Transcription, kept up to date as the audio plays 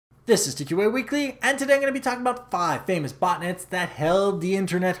This is TQA Weekly, and today I'm going to be talking about 5 famous botnets that held the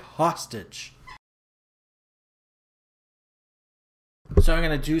internet hostage. So I'm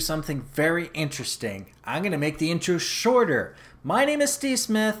going to do something very interesting. I'm going to make the intro shorter. My name is Steve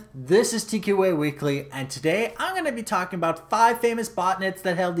Smith, this is TQA Weekly, and today I'm going to be talking about 5 famous botnets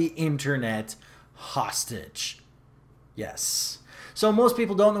that held the internet hostage. Yes. So most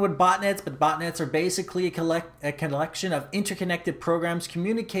people don't know what botnets, but botnets are basically a collection of interconnected programs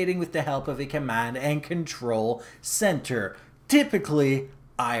communicating with the help of a command and control center, typically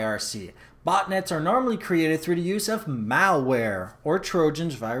IRC. Botnets are normally created through the use of malware or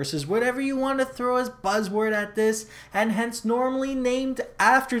Trojans, viruses, whatever you want to throw as buzzword at this, and hence normally named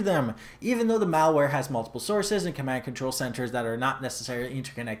after them, even though the malware has multiple sources and command control centers that are not necessarily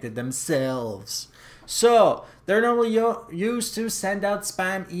interconnected themselves. So, they're normally used to send out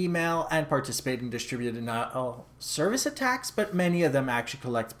spam email and participate in distributed service attacks, but many of them actually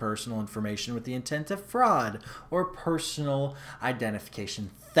collect personal information with the intent of fraud or personal identification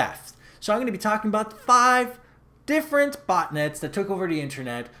theft. So I'm going to be talking about 5 different botnets that took over the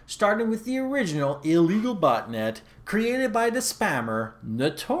internet, starting with the original illegal botnet created by the spammer,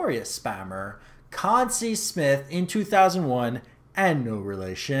 notorious spammer, Concy Smith in 2001, and no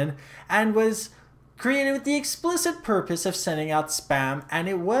relation, and was created with the explicit purpose of sending out spam, and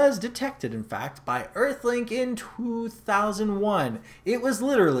it was detected, in fact, by Earthlink in 2001. It was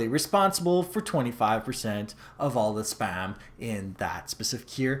literally responsible for 25% of all the spam in that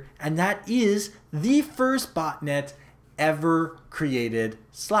specific year, and that is the first botnet ever created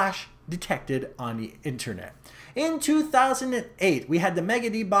 / detected on the internet. In 2008, we had the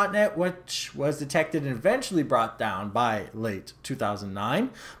MegaD botnet, which was detected and eventually brought down by late 2009,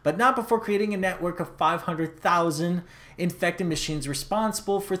 but not before creating a network of 500,000 infected machines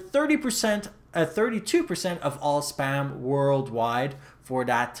responsible for 32% of all spam worldwide for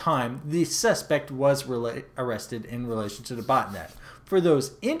that time. The suspect was arrested in relation to the botnet. For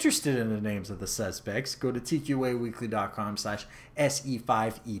those interested in the names of the suspects, go to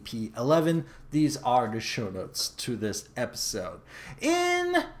tqaweekly.com/SE5EP11. These are the show notes to this episode.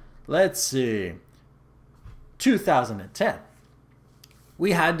 In, let's see, 2010,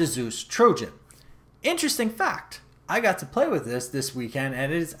 we had the Zeus Trojan. Interesting fact, I got to play with this weekend,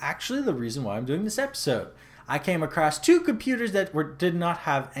 and it is actually the reason why I'm doing this episode. I came across 2 computers that did not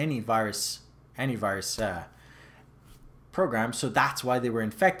have any virus program, so that's why they were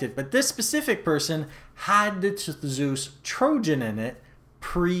infected. But this specific person had the Zeus Trojan in it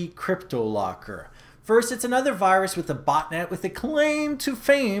pre-CryptoLocker. First, it's another virus with a botnet with a claim to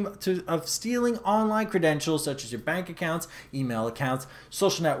fame of stealing online credentials such as your bank accounts, email accounts,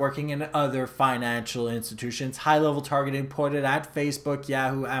 social networking, and other financial institutions. High-level targeting pointed at Facebook,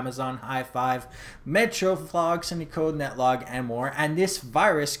 Yahoo, Amazon, High5, Metroflog, Syndicode, Netlog, and more. And this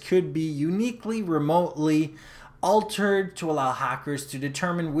virus could be uniquely, remotely altered to allow hackers to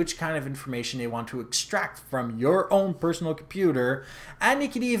determine which kind of information they want to extract from your own personal computer, and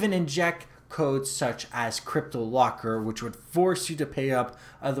it could even inject codes such as CryptoLocker, which would force you to pay up,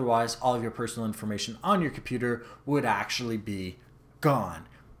 otherwise all of your personal information on your computer would actually be gone.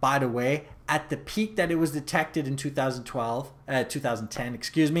 By the way, at the peak that it was detected in 2010,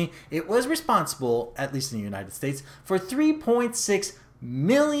 it was responsible, at least in the United States, for 3.6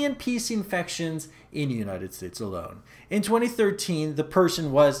 million PC infections in the United States alone. In 2013, the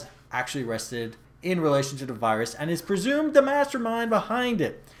person was actually arrested in relation to the virus and is presumed the mastermind behind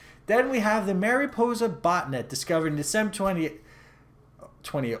it. Then we have the Mariposa botnet, discovered in December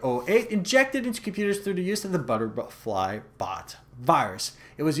 2008, injected into computers through the use of the butterfly bot virus.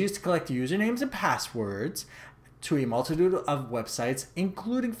 It was used to collect usernames and passwords to a multitude of websites,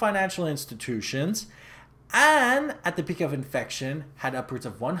 including financial institutions, and at the peak of infection had upwards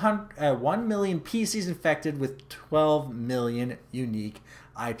of 1 million PCs infected with 12 million unique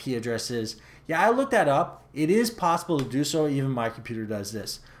IP addresses. Yeah, I looked that up. It is possible to do so. Even my computer does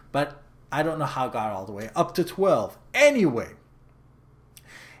this. But I don't know how it got all the way up to 12. Anyway,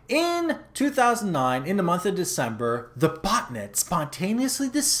 in 2009, in the month of December, the botnet spontaneously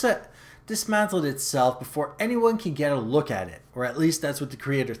dismantled itself before anyone can get a look at it. Or at least that's what the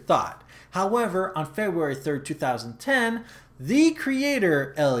creator thought. However, on February 3rd, 2010, the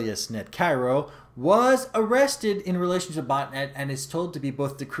creator, alias NetCairo, was arrested in relation to botnet and is told to be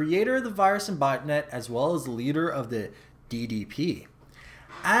both the creator of the virus and botnet as well as the leader of the DDP.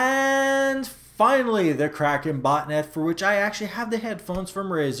 And finally, the Kraken botnet, for which I actually have the headphones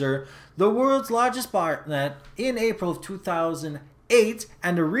from Razer, the world's largest botnet in April of 2008,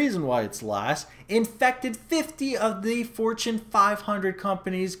 and the reason why it's last, infected 50 of the Fortune 500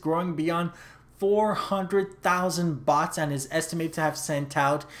 companies, growing beyond 400,000 bots and is estimated to have sent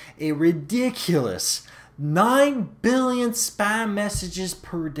out a ridiculous 9 billion spam messages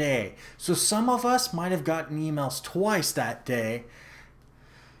per day. So some of us might have gotten emails twice that day,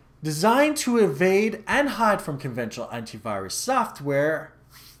 designed to evade and hide from conventional antivirus software.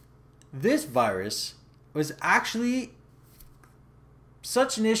 This virus was actually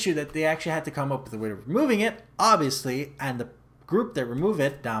such an issue that they actually had to come up with a way of removing it, obviously, and the group that removed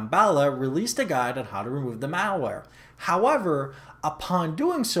it, Damballa, released a guide on how to remove the malware. However, upon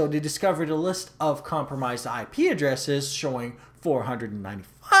doing so, they discovered a list of compromised IP addresses showing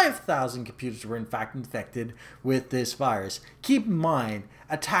 495,000 computers were in fact infected with this virus. Keep in mind,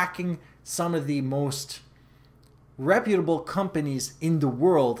 attacking some of the most reputable companies in the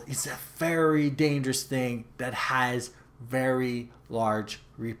world is a very dangerous thing that has very large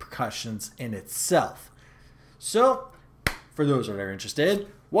repercussions in itself. So, for those that are interested,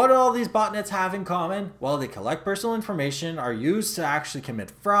 what do all these botnets have in common? Well, they collect personal information, are used to actually commit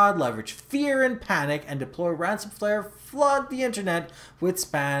fraud, leverage fear and panic, and deploy ransomware, flood the internet with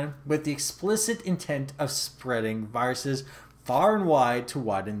spam with the explicit intent of spreading viruses far and wide to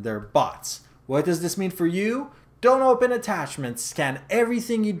widen their bots. What does this mean for you? Don't open attachments, scan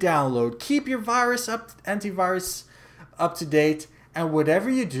everything you download, keep your antivirus up to date, and whatever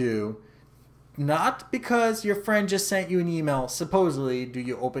you do, not because your friend just sent you an email, supposedly, do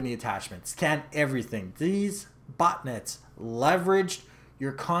you open the attachment. Scan everything. These botnets leveraged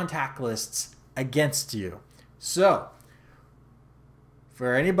your contact lists against you. So,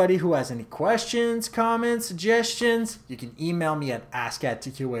 for anybody who has any questions, comments, suggestions, you can email me at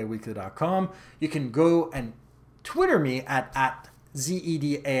ask@tqaweekly.com. You can go and Twitter me at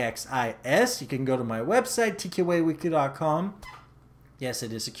ZEDAXIS. You can go to my website, tqaweekly.com. Yes,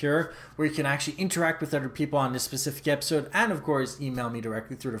 it is secure, where you can actually interact with other people on this specific episode, and of course, email me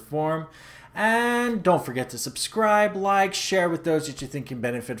directly through the forum. And don't forget to subscribe, like, share with those that you think can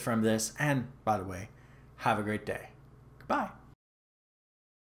benefit from this. And by the way, have a great day. Goodbye.